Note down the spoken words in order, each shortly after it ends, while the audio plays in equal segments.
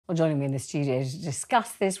Well, joining me in the studio to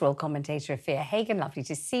discuss this, royal commentator Afua Hagan, lovely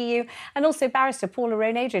to see you, and also barrister Paula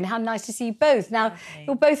Rhone-Adrien. How nice to see you both. Now,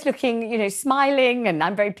 you're both looking, smiling, and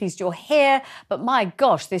I'm very pleased you're here. But my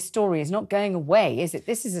gosh, this story is not going away, is it?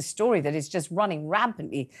 This is a story that is just running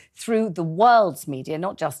rampantly through the world's media,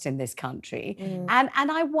 not just in this country. And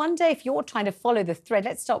I wonder if you're trying to follow the thread.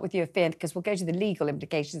 Let's start with you, Afua, because we'll go to the legal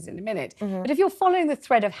implications in a minute. But if you're following the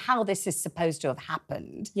thread of how this is supposed to have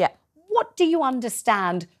happened, what do you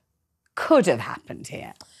understand could have happened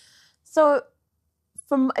here? So,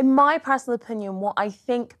 in my personal opinion, what I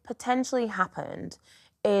think potentially happened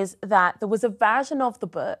is that there was a version of the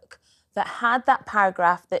book that had that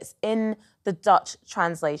paragraph that's in the Dutch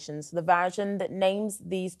translation, so the version that names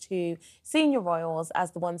these two senior royals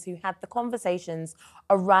as the ones who had the conversations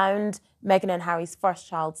around Meghan and Harry's first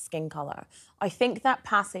child's skin colour. I think that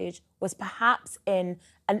passage was perhaps in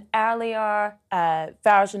an earlier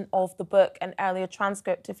version of the book, an earlier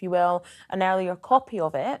transcript, if you will, an earlier copy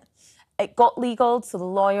of it. It got legaled, so the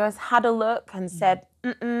lawyers had a look and said,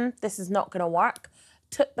 this is not going to work.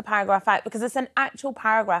 Took the paragraph out because it's an actual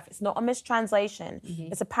paragraph. It's not a mistranslation.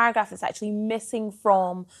 It's a paragraph that's actually missing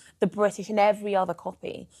from the British and every other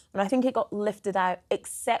copy. And I think it got lifted out,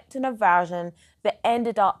 except in a version that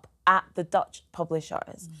ended up at the Dutch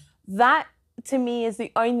publishers. That, to me, is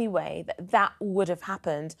the only way that would have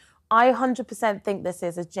happened. I 100% think this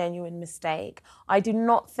is a genuine mistake. I do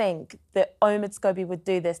not think that Omid Scobie would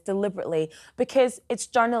do this deliberately because it's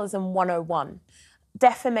journalism 101.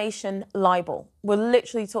 Defamation, libel. We'll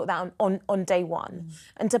literally talk that on day one.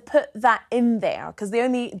 And to put that in there, because the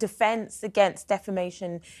only defence against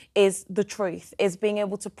defamation is the truth, is being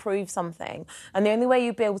able to prove something. And the only way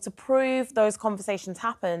you'd be able to prove those conversations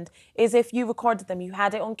happened is if you recorded them, you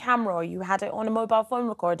had it on camera or you had it on a mobile phone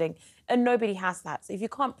recording, and nobody has that. So if you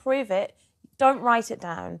can't prove it, don't write it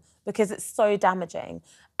down because it's so damaging.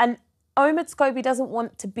 And Omid Scobie doesn't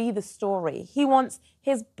want to be the story. He wants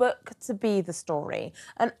his book to be the story.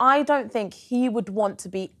 And I don't think he would want to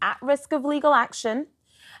be at risk of legal action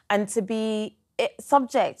and to be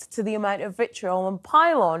subject to the amount of vitriol and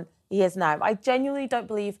pile-on he is now. I genuinely don't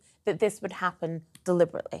believe that this would happen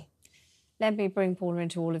deliberately. Let me bring Paula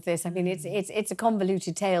into all of this. I mean, it's a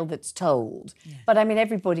convoluted tale that's told. But, I mean,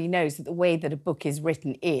 everybody knows that the way that a book is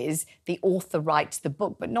written is the author writes the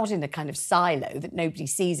book, but not in a kind of silo that nobody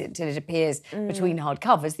sees it until it appears between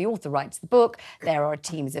hardcovers. The author writes the book. There are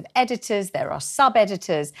teams of editors. There are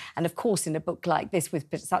sub-editors. And, of course, in a book like this with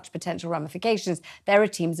such potential ramifications, there are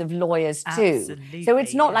teams of lawyers too. Absolutely, so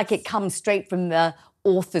it's not like it comes straight from the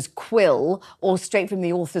author's quill or straight from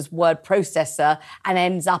the author's word processor and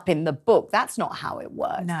ends up in the book. That's not how it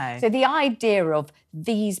works. No. So the idea of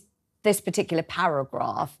this particular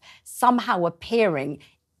paragraph somehow appearing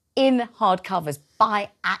in hardcovers by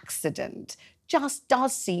accident just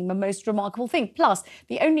does seem a most remarkable thing. Plus,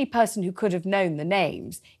 the only person who could have known the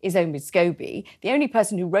names is Omid Scobie. The only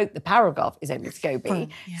person who wrote the paragraph is Omid Scobie.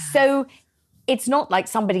 So it's not like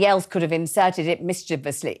somebody else could have inserted it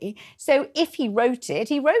mischievously. So if he wrote it,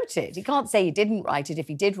 he wrote it. He can't say he didn't write it if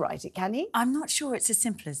he did write it, can he? I'm not sure it's as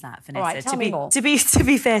simple as that, Vanessa. All right, tell me more. To be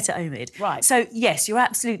fair to Omid. Right. So, yes, you're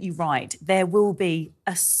absolutely right. There will be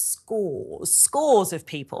scores of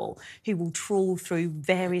people who will trawl through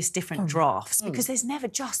various different drafts because there's never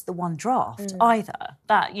just the one draft either.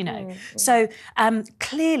 So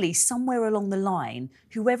clearly somewhere along the line,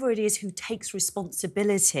 whoever it is who takes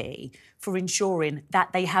responsibility for ensuring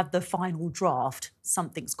that they have the final draft,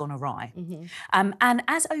 something's gone awry. And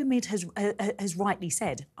as Omid has rightly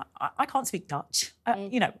said, I can't speak Dutch.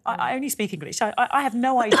 I only speak English. I have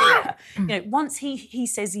no idea. Once he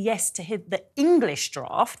says yes to the English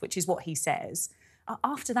draft, which is what he says,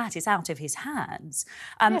 after that, it's out of his hands.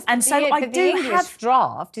 The English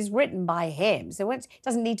draft is written by him, so it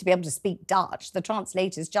doesn't need to be able to speak Dutch. The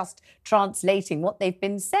translator's just translating what they've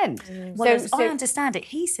been sent. Well, as I understand it,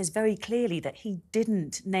 he says very clearly that he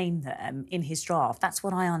didn't name them in his draft. That's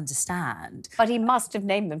what I understand. But he must have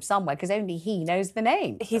named them somewhere because only he knows the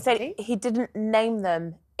name. He said he didn't name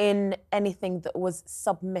them in anything that was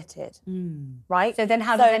submitted, right? So then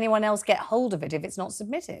how does anyone else get hold of it if it's not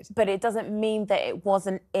submitted? But it doesn't mean that it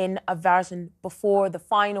wasn't in a version before the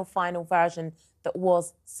final version that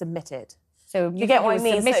was submitted. So you get what I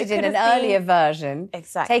mean? Submitted in an earlier version,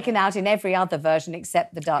 taken out in every other version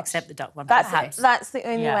except the Dutch. Except the Dutch one. That's the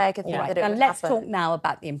only way I could think that it would let's happen. talk now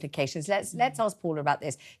about the implications. Let's ask Paula about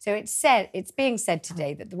this. So it's being said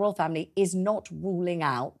today that the royal family is not ruling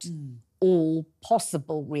out all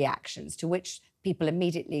possible reactions, to which people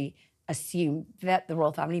immediately assume that the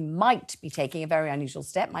royal family might be taking a very unusual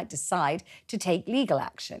step, might decide to take legal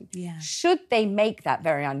action. Yeah. Should they make that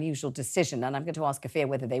very unusual decision, and I'm going to ask Afua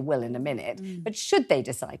whether they will in a minute, but should they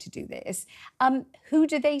decide to do this, who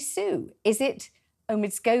do they sue? Is it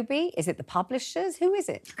Omid Scobie? Is it the publishers? Who is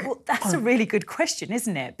it? Well, that's a really good question,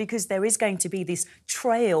 isn't it? Because there is going to be this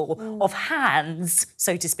trail of hands,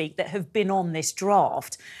 so to speak, that have been on this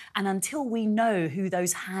draft. And until we know who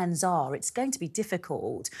those hands are, it's going to be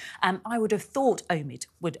difficult. I would have thought Omid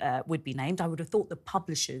would be named. I would have thought the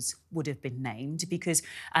publishers would have been named, because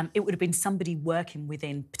it would have been somebody working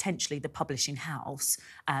within potentially the publishing house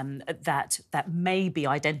that may be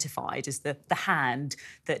identified as the hand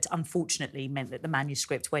that unfortunately meant that the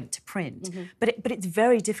manuscript went to print. But it's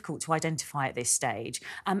very difficult to identify at this stage.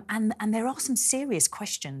 And there are some serious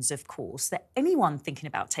questions, of course, that anyone thinking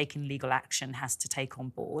about taking legal action has to take on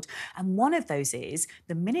board. And one of those is,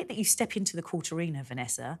 the minute that you step into the court arena,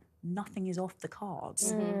 Vanessa, nothing is off the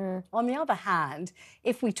cards. On the other hand,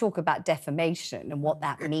 if we talk about defamation and what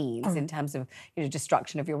that means in terms of,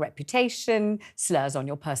 destruction of your reputation, slurs on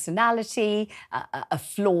your personality, a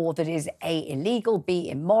flaw that is A, illegal, B,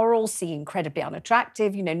 immoral, C, incredibly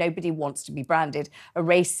unattractive, nobody wants to be branded a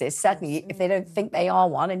racist, certainly if they don't think they are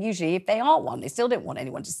one, and usually if they are one, they still don't want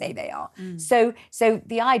anyone to say they are. So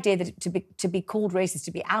the idea that to be called racist,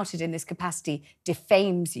 to be outed in this capacity,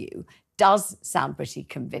 defames you, does sound pretty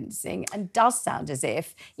convincing, and does sound as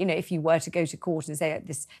if, if you were to go to court and say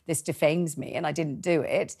this defames me and I didn't do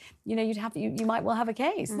it, you might well have a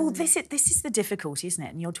case. Well, this is the difficulty, isn't it?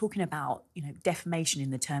 And you're talking about, defamation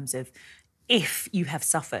in the terms of if you have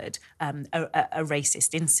suffered a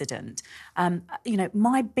racist incident.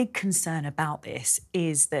 My big concern about this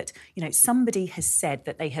is that, somebody has said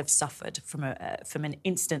that they have suffered from an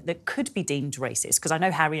incident that could be deemed racist, because I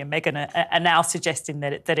know Harry and Meghan are now suggesting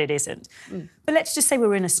that it isn't. But let's just say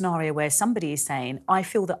we're in a scenario where somebody is saying, I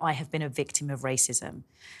feel that I have been a victim of racism.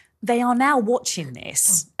 They are now watching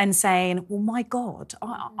this and saying, well, my God,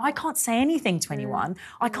 I can't say anything to anyone.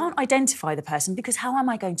 I can't identify the person, because how am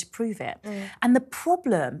I going to prove it? And the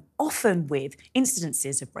problem often with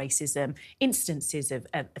incidences of racism, instances of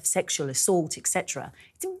sexual assault, etc.,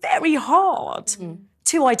 it's very hard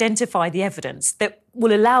to identify the evidence that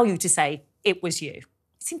will allow you to say it was you.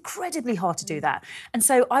 It's incredibly hard to do that. And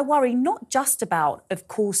so I worry not just about, of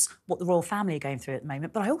course, what the royal family are going through at the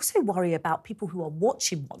moment, but I also worry about people who are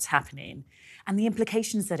watching what's happening and the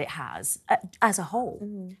implications that it has as a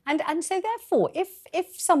whole. And so therefore,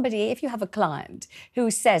 if you have a client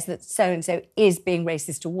who says that so-and-so is being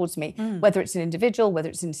racist towards me, whether it's an individual, whether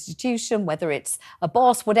it's an institution, whether it's a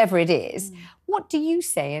boss, whatever it is, what do you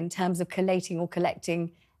say in terms of collating or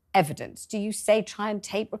collecting evidence? Do you say try and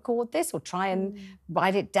tape record this, or try and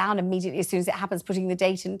write it down immediately as soon as it happens, putting the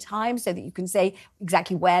date and time so that you can say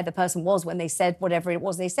exactly where the person was when they said whatever it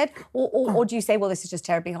was they said? Or do you say, well, this is just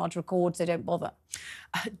terribly hard to record, so don't bother?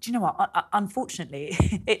 Do you know what? Unfortunately,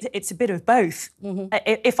 it's a bit of both,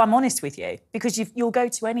 if I'm honest with you, because you'll go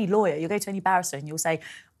to any lawyer, you'll go to any barrister and you'll say,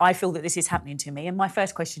 I feel that this is happening to me. And my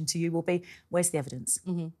first question to you will be, where's the evidence?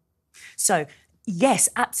 So, yes,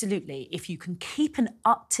 absolutely. If you can keep an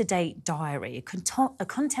up-to-date diary, a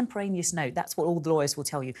contemporaneous note, that's what all the lawyers will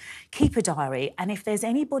tell you. Keep a diary, and if there's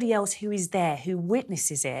anybody else who is there who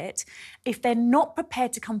witnesses it, if they're not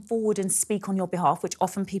prepared to come forward and speak on your behalf, which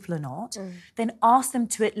often people are not, then ask them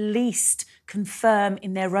to at least confirm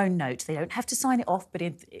in their own note. They don't have to sign it off, but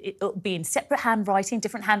it'll be in separate handwriting,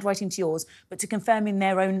 different handwriting to yours, but to confirm in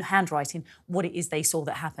their own handwriting what it is they saw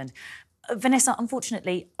that happened. Vanessa,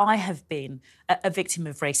 unfortunately, I have been a victim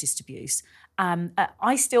of racist abuse.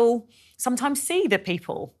 I still sometimes see the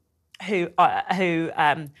people who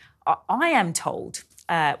I am told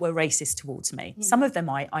were racist towards me. Some of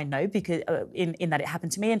them I know because in that it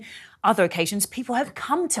happened to me. And other occasions, people have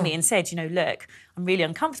come to me and said, look, I'm really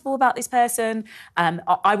uncomfortable about this person.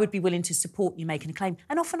 I would be willing to support you making a claim.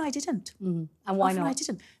 And often I didn't. And why not? I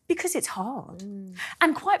didn't. Because it's hard.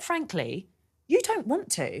 And quite frankly, you don't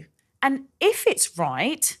want to. And if it's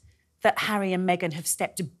right that Harry and Meghan have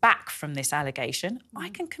stepped back from this allegation, I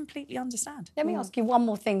can completely understand. Let me ask you one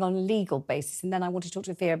more thing on a legal basis, and then I want to talk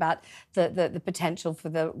to Afua about the potential for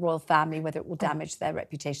the royal family, whether it will damage their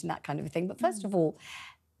reputation, that kind of a thing. But first of all,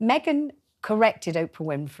 Meghan corrected Oprah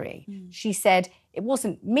Winfrey. She said it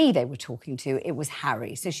wasn't me they were talking to, it was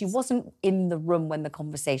Harry. So she wasn't in the room when the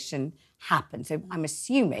conversation happened. So I'm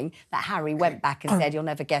assuming that Harry went back and said, you'll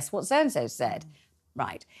never guess what so-and-so said.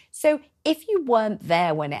 Right. So if you weren't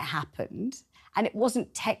there when it happened and it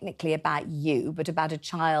wasn't technically about you, but about a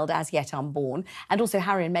child as yet unborn. And also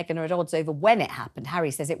Harry and Meghan are at odds over when it happened.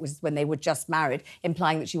 Harry says it was when they were just married,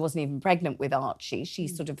 implying that she wasn't even pregnant with Archie. She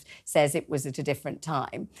sort of says it was at a different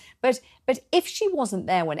time. But if she wasn't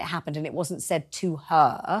there when it happened and it wasn't said to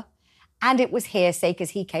her, and it was hearsay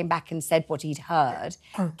because he came back and said what he'd heard,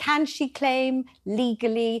 can she claim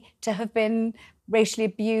legally to have been racially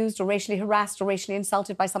abused or racially harassed or racially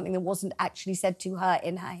insulted by something that wasn't actually said to her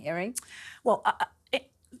in her hearing? Well,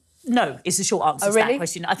 no is the short answer to that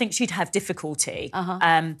question. I think she'd have difficulty.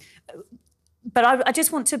 But I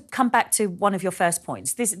just want to come back to one of your first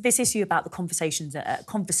points. This issue about the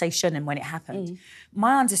conversation and when it happened.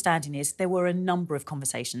 My understanding is there were a number of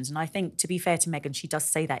conversations, and I think, to be fair to Meghan, she does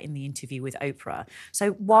say that in the interview with Oprah.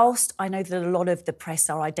 So whilst I know that a lot of the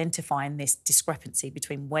press are identifying this discrepancy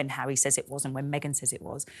between when Harry says it was and when Meghan says it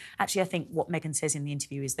was, actually I think what Meghan says in the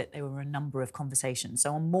interview is that there were a number of conversations.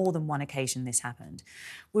 So on more than one occasion this happened.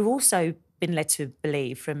 We've also been led to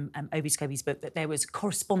believe from Omid Scobie's book that there was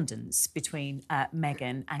correspondence between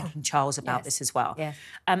Meghan and King Charles about this as well. Yes.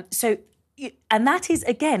 And that is,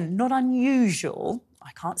 again, not unusual. I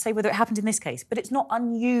can't say whether it happened in this case, but it's not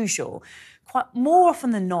unusual. Quite more often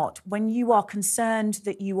than not, when you are concerned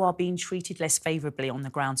that you are being treated less favourably on the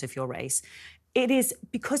grounds of your race, it is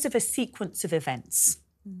because of a sequence of events.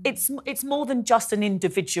 It's more than just an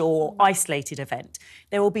individual or isolated event.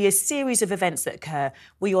 There will be a series of events that occur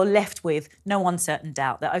where you're left with no uncertain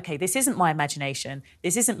doubt that, OK, this isn't my imagination,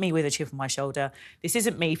 this isn't me with a chip on my shoulder, this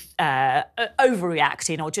isn't me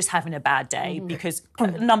overreacting or just having a bad day, because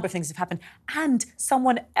a number of things have happened. And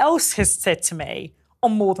someone else has said to me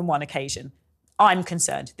on more than one occasion, I'm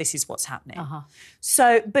concerned, this is what's happening.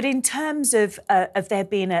 So, but in terms of there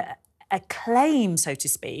being a claim, so to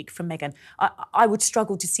speak, from Meghan, I would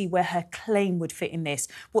struggle to see where her claim would fit in this.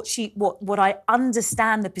 What I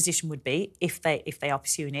understand the position would be, if they are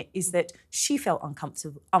pursuing it, is that she felt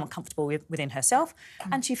uncomfortable within herself,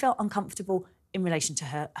 and she felt uncomfortable in relation to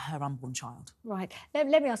her unborn child. Right.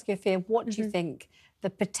 Let me ask you, Afua, what do you think the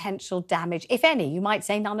potential damage, if any, you might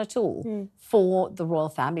say none at all, for the royal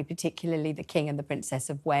family, particularly the King and the Princess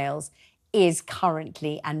of Wales, is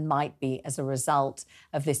currently and might be as a result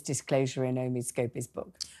of this disclosure in Omid Scobie's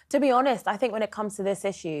book? To be honest, I think when it comes to this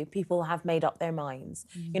issue, people have made up their minds.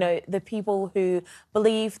 You know, the people who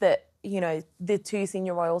believe that, you know, the two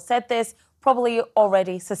senior royals said this probably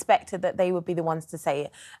already suspected that they would be the ones to say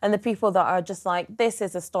it. And the people that are just like, this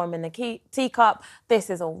is a storm in the teacup, this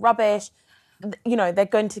is all rubbish, you know, they're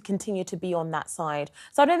going to continue to be on that side.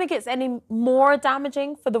 So I don't think it's any more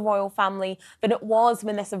damaging for the royal family than it was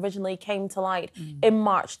when this originally came to light in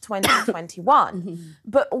March 2021.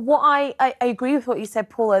 But what I agree with what you said,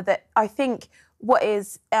 Paula, that I think what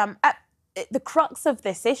is at the crux of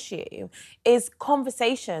this issue is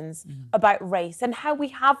conversations about race and how we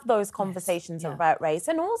have those conversations about race,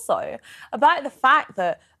 and also about the fact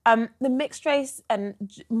that the mixed race and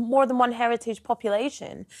more than one heritage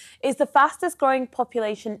population is the fastest growing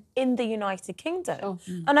population in the United Kingdom.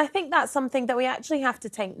 And I think that's something that we actually have to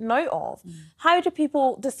take note of. How do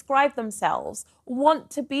people describe themselves, want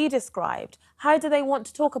to be described? How do they want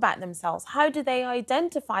to talk about themselves? How do they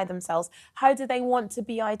identify themselves? How do they want to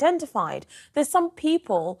be identified? There's some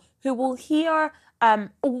people who will hear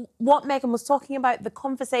what Meghan was talking about, the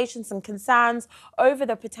conversations and concerns over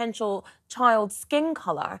the potential child's skin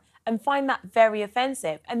colour, and find that very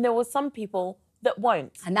offensive. And there were some people that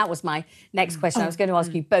won't. And that was my next question. I was going to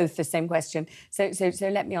ask you both the same question. So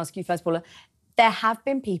let me ask you first, Paula. There have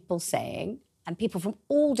been people saying, and people from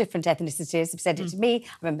all different ethnicities have said it to me, I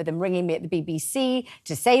remember them ringing me at the BBC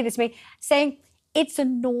to say this to me, saying, it's a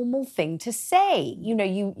normal thing to say. You know,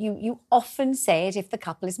 you often say it if the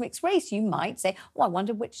couple is mixed race. You might say, oh, I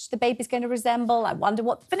wonder which the baby's going to resemble. I wonder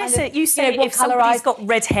what... Vanessa, kind of, you say if somebody's got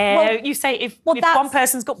red hair. Well, you say if one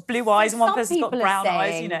person's got blue eyes and one person's got brown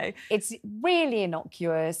eyes, you know. It's really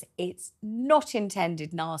innocuous. It's not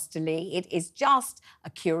intended nastily. It is just a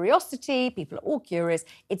curiosity. People are all curious.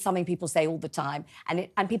 It's something people say all the time.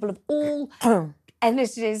 And people of all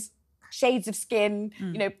ethnicities, shades of skin,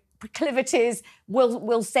 you know, proclivities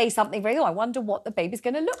will say something very, I wonder what the baby's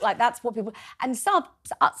going to look like. That's what people... And some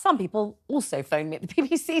people also phone me at the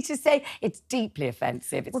BBC to say it's deeply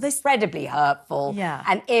offensive, it's incredibly hurtful. Yeah.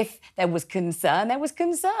 And if there was concern, there was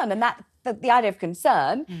concern. And that the idea of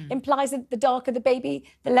concern implies that the darker the baby,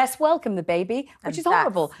 the less welcome the baby, which is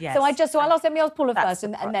horrible. Yes. So let me ask Paula first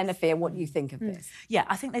and then Afua, what you think of this. Yeah,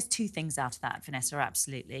 I think there's two things out of that, Vanessa,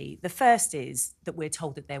 absolutely. The first is that we're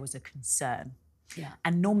told that there was a concern. Yeah.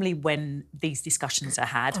 And normally when these discussions are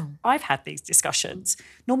had, I've had these discussions,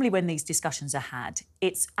 normally when these discussions are had,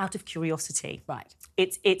 it's out of curiosity. Right.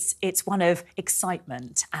 It's one of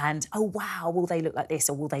excitement and, oh, wow, will they look like this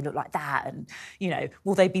or will they look like that? And, you know,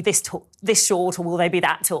 will they be this tall, this short, or will they be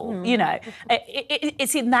that tall? You know,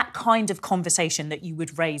 it's in that kind of conversation that you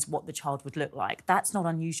would raise what the child would look like. That's not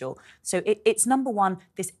unusual. So it's number one,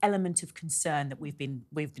 this element of concern that we've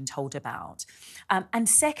been told about. And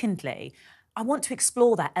secondly, I want to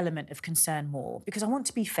explore that element of concern more because I want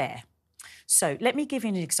to be fair. So let me give you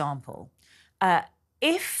an example.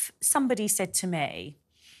 If somebody said to me,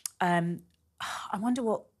 I wonder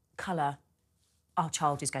what colour our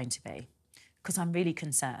child is going to be, because I'm really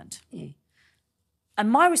concerned.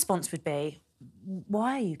 And my response would be,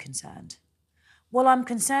 why are you concerned? Well, I'm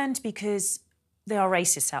concerned because there are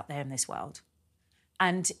racists out there in this world.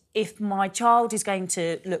 And if my child is going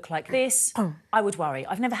to look like this, I would worry.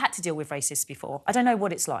 I've never had to deal with racists before. I don't know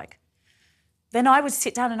what it's like. Then I would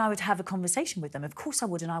sit down and I would have a conversation with them. Of course I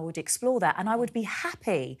would, and I would explore that. And I would be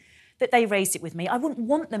happy that they raised it with me. I wouldn't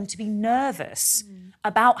want them to be nervous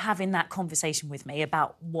about having that conversation with me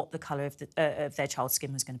about what the colour of their child's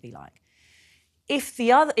skin was going to be like. If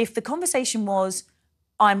the conversation was,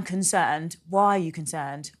 I'm concerned, why are you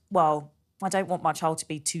concerned? Well, I don't want my child to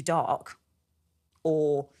be too dark,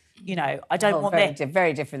 or, you know, I don't want their...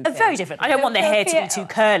 Very different thing. Very different. I don't want their hair to be too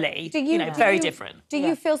curly, very different. Do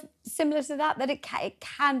you feel similar to that it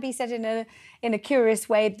can be said in a curious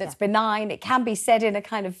way that's benign? It can be said in a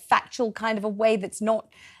kind of factual kind of a way that's not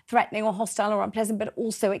threatening or hostile or unpleasant, but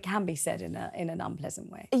also it can be said in an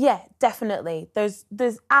unpleasant way. Yeah, definitely. There's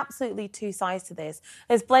absolutely two sides to this.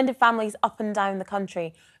 There's blended families up and down the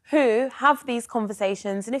country who have these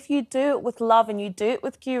conversations, and if you do it with love and you do it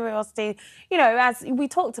with curiosity, you know, as we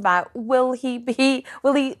talked about, will he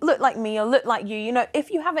look like me or look like you? You know, if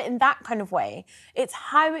you have it in that kind of way, it's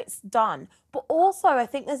how it's done. But also, I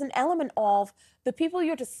think there's an element of the people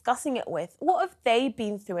you're discussing it with. What have they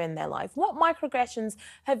been through in their life? What microaggressions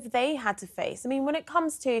have they had to face? I mean, when it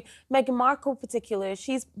comes to Meghan Markle in particular,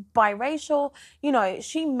 she's biracial. You know,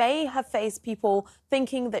 she may have faced people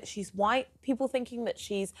thinking that she's white, people thinking that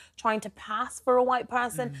she's trying to pass for a white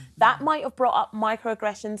person. That might have brought up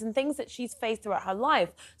microaggressions and things that she's faced throughout her life.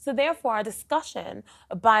 So therefore, a discussion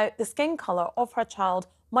about the skin colour of her child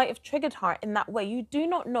might have triggered her in that way. You do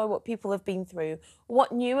not know what people have been through,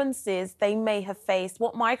 what nuances they may have faced,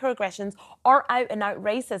 what microaggressions or out-and-out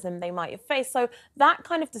racism they might have faced. So that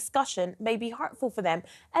kind of discussion may be hurtful for them.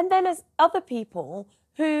 And then there's other people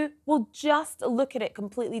who will just look at it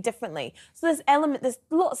completely differently. So there's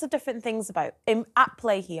lots of different things at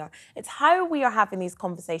play here. It's how we are having these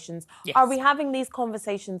conversations. Yes. Are we having these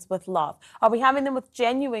conversations with love? Are we having them with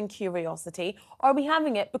genuine curiosity? Or are we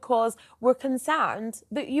having it because we're concerned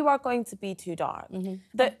that you are going to be too dark,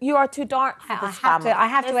 that you are too dark for this family? I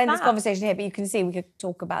have to end this conversation here, but you can see we could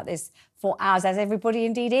talk about this for hours, as everybody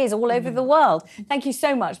indeed is all over the world. Thank you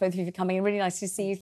so much, both of you, for coming. Really nice to see you.